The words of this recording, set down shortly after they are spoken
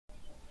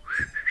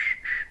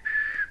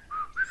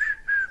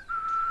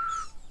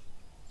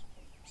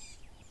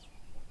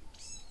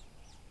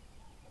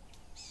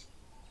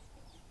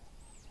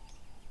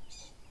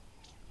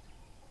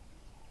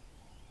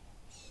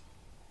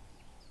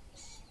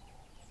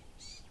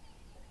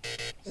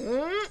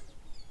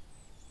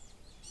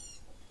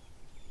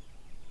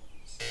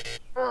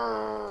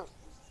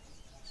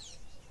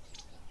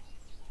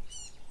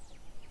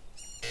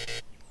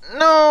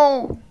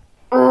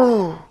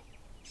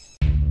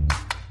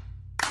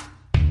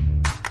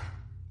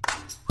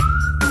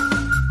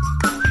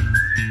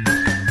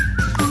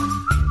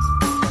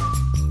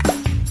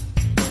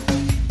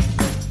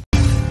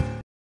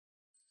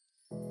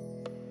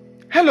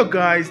Hello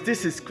guys,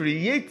 this is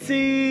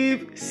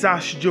Creative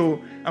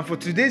Joe, and for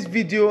today's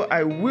video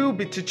I will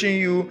be teaching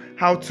you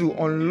how to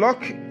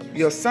unlock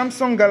your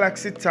Samsung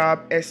Galaxy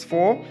Tab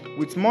S4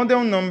 with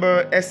model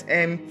number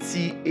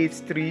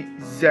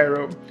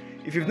SM-T830.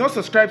 If you've not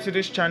subscribed to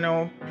this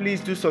channel, please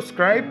do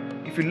subscribe.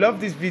 If you love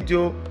this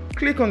video,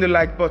 click on the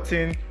like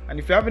button, and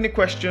if you have any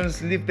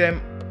questions, leave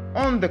them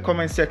on the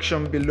comment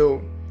section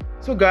below.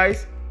 So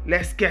guys,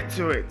 let's get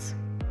to it.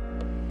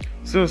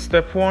 So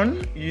step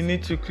 1, you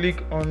need to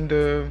click on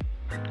the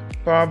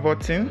power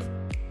button.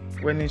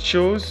 When it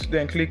shows,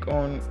 then click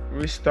on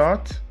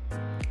restart.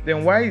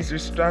 Then while it's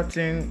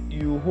restarting,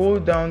 you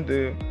hold down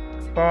the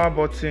power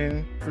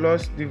button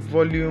plus the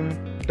volume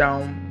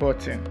down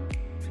button.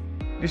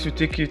 This will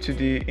take you to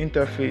the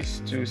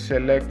interface to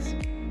select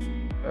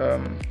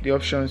the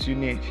options you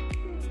need.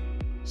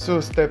 So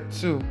step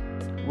 2,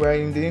 we're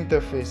in the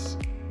interface.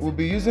 We'll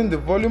be using the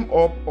volume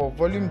up or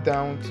volume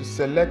down to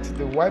select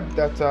the wipe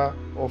data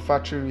or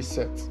factory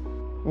reset.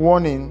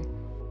 Warning: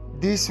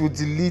 this will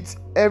delete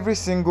every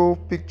single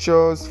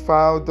pictures,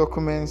 file,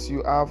 documents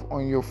you have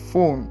on your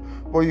phone,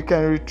 but you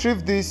can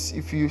retrieve this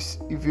if you've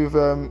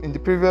in the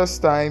previous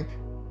time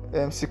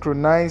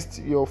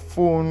synchronized your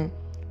phone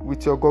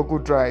with your Google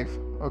Drive.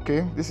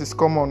 Okay, this is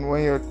common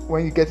when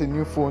you get a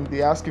new phone.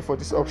 They ask you for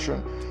this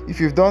option. If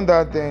you've done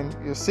that, then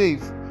you're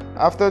safe.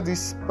 After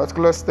this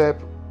particular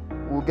step,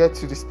 we'll get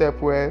to the step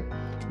where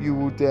you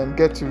would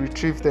get to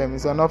retrieve them.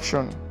 It's an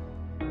option.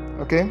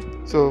 Okay,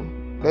 so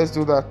let's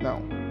do that now.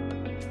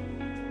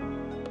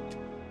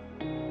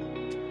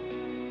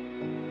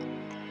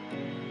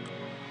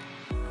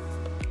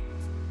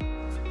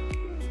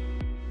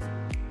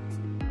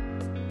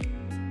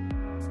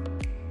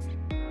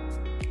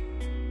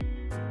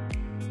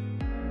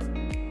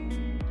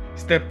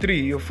 Step 3,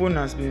 your phone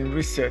has been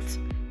reset.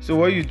 So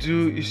what you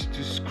do is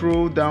to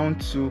scroll down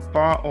to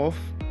power off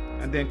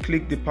and then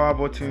click the power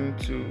button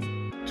to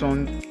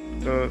turn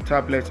the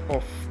tablet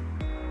off.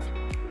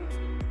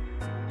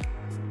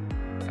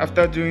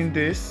 After doing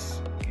this,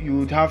 you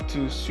would have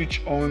to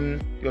switch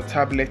on your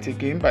tablet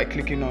again by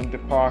clicking on the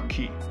power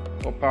key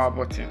or power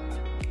button.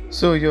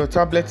 So your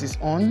tablet is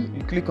on.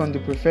 You click on the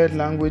preferred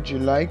language you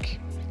like.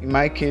 In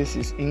my case,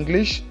 it's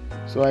English,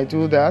 so I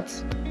do that.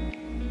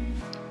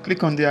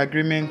 Click on the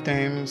agreement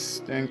terms,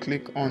 then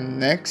click on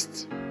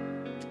next.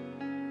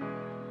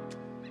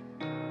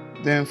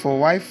 Then for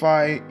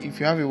Wi-Fi, if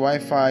you have a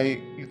Wi-Fi,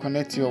 you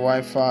connect to your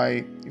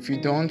Wi-Fi. If you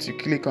don't, you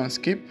click on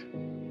skip.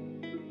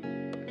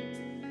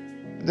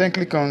 Then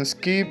click on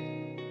skip.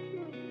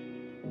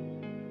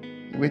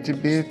 Wait a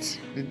bit,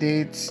 the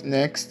date,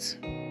 next.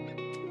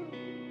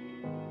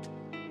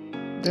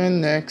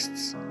 Then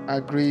next,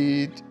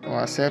 agreed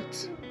or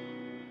accept.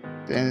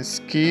 Then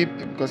skip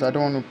because I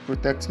don't want to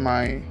protect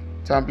my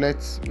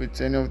tablet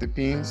with any of the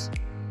pins.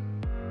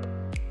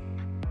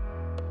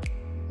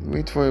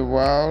 Wait for a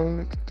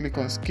while, click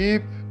on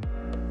skip,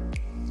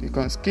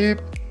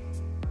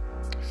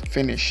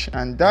 finish.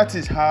 And that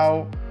is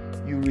how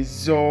you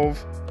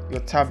resolve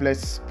your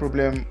tablet's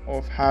problem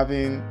of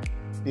having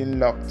been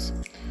locked.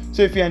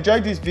 So if you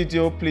enjoyed this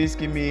video, please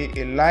give me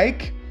a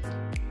like.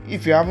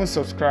 If you haven't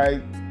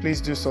subscribed,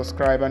 please do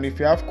subscribe. And if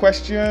you have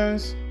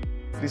questions,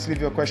 please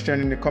leave your question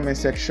in the comment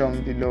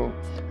section below.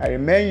 I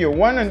remain your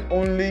one and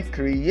only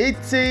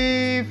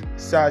Creative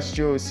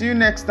Joe. See you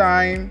next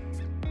time.